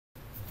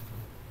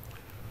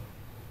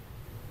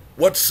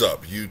What's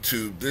up,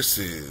 YouTube? This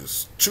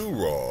is Too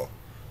Raw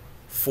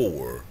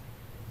for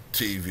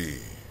TV.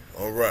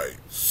 Alright,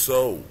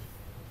 so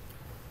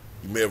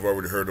you may have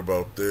already heard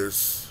about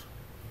this,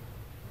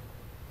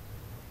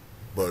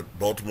 but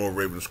Baltimore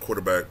Ravens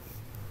quarterback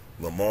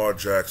Lamar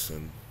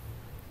Jackson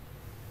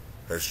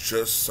has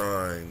just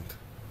signed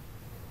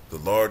the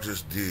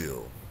largest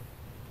deal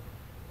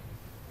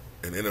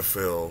in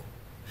NFL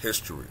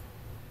history.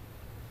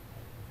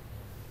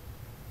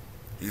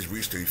 He's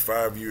reached a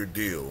 5-year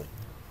deal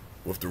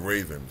with the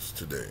Ravens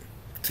today.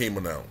 Team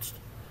announced.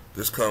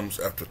 This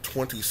comes after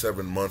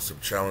 27 months of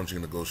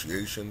challenging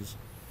negotiations.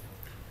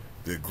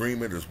 The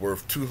agreement is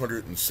worth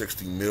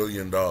 $260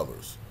 million,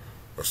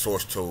 a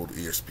source told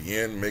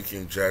ESPN,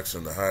 making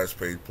Jackson the highest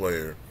paid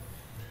player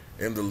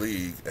in the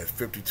league at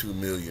 $52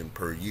 million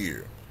per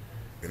year.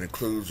 It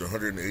includes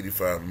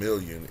 $185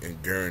 million in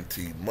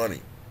guaranteed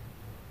money.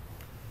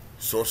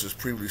 Sources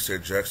previously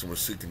said Jackson was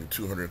seeking the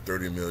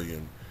 $230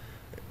 million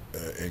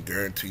in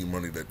guaranteed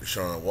money that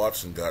Deshaun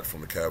Watson got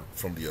from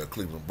the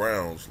Cleveland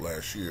Browns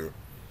last year.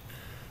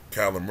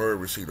 Lamar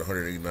received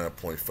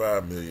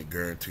 $189.5 million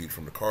guaranteed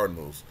from the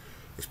Cardinals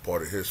as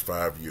part of his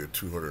 5-year,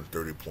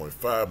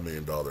 $230.5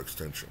 million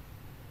extension.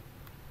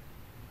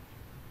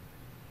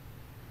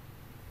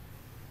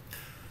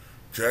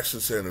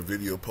 Jackson said in a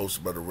video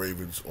posted by the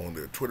Ravens on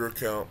their Twitter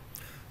account,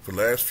 "For the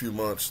last few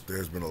months, there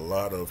has been a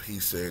lot of he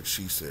said,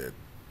 she said,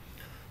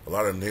 a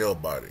lot of nail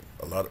biting,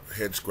 a lot of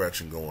head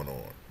scratching going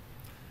on."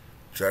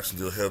 Jackson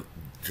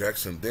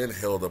then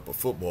held up a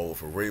football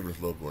with a Ravens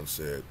logo and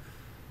said,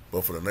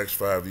 "But for the next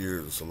 5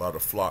 years, it's a lot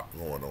of flock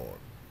going on."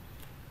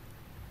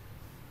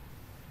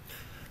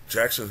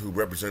 Jackson, who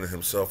represented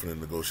himself in the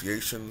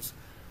negotiations,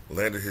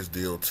 landed his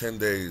deal 10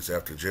 days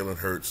after Jalen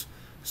Hurts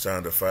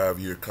signed a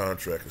 5-year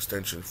contract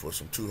extension for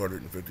some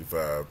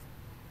 $255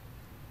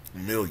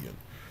 million,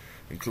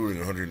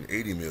 including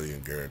 $180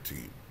 million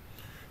guaranteed.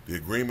 The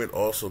agreement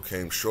also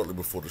came shortly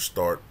before the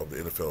start of the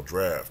NFL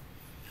draft,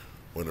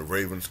 when the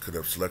Ravens could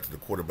have selected a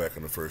quarterback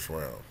in the first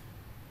round.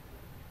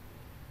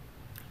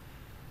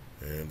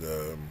 And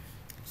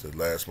said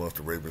last month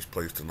the Ravens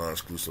placed a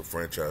non-exclusive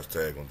franchise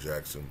tag on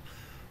Jackson,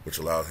 which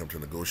allowed him to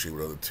negotiate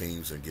with other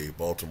teams and gave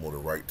Baltimore the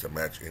right to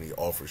match any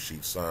offer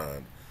sheet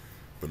signed,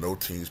 but no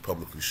teams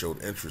publicly showed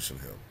interest in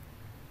him.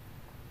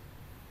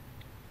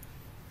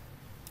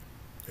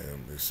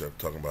 And they said,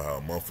 talking about how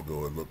a month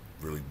ago it looked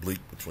really bleak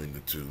between the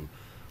two,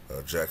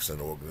 Jackson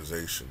and the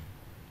organization.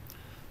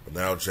 But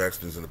now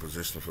Jackson is in a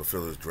position to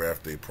fulfill his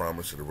draft day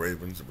promise to the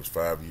Ravens. It was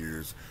 5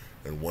 years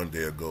and 1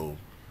 day ago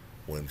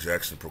when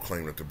Jackson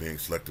proclaimed after being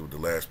selected with the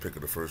last pick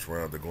of the first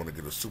round, "They're going to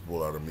get a Super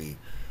Bowl out of me.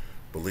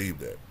 Believe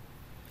that."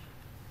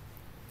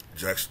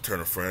 Jackson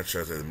turned a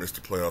franchise that had missed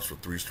the playoffs for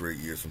 3 straight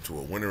years into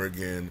a winner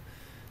again.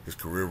 His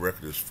career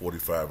record is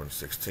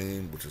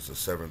 45-16, which is a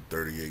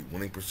 .738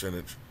 winning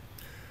percentage,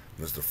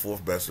 and is the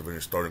 4th best of any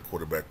starting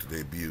quarterback to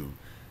debut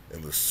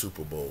in the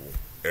Super Bowl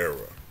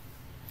era.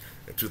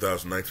 In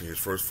 2019, his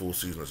first full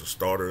season as a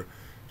starter,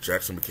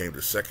 Jackson became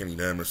the second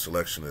unanimous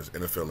selection as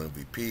NFL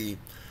MVP.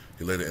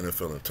 He led the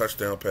NFL in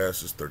touchdown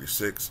passes,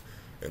 36,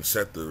 and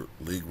set the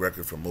league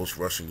record for most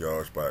rushing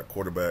yards by a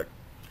quarterback,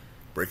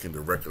 breaking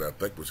the record I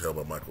think was held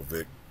by Michael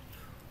Vick,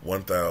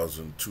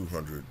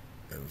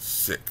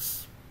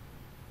 1,206.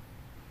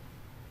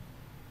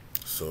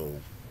 So,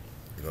 you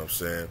know what I'm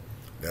saying?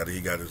 Now that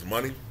he got his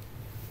money,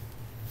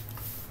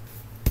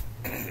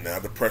 now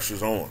the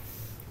pressure's on.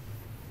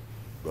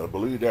 But I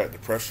believe that the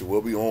pressure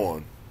will be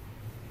on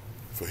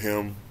for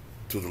him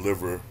to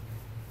deliver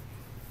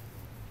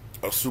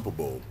a Super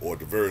Bowl, or at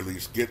the very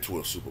least get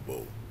to a Super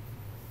Bowl.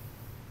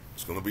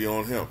 It's going to be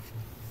on him.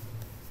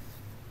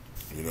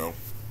 You know,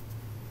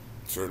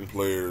 certain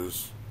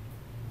players,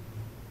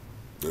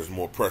 there's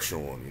more pressure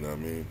on, you know what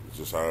I mean? It's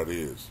just how it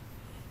is.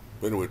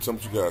 But anyway, tell me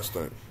what you guys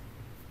think.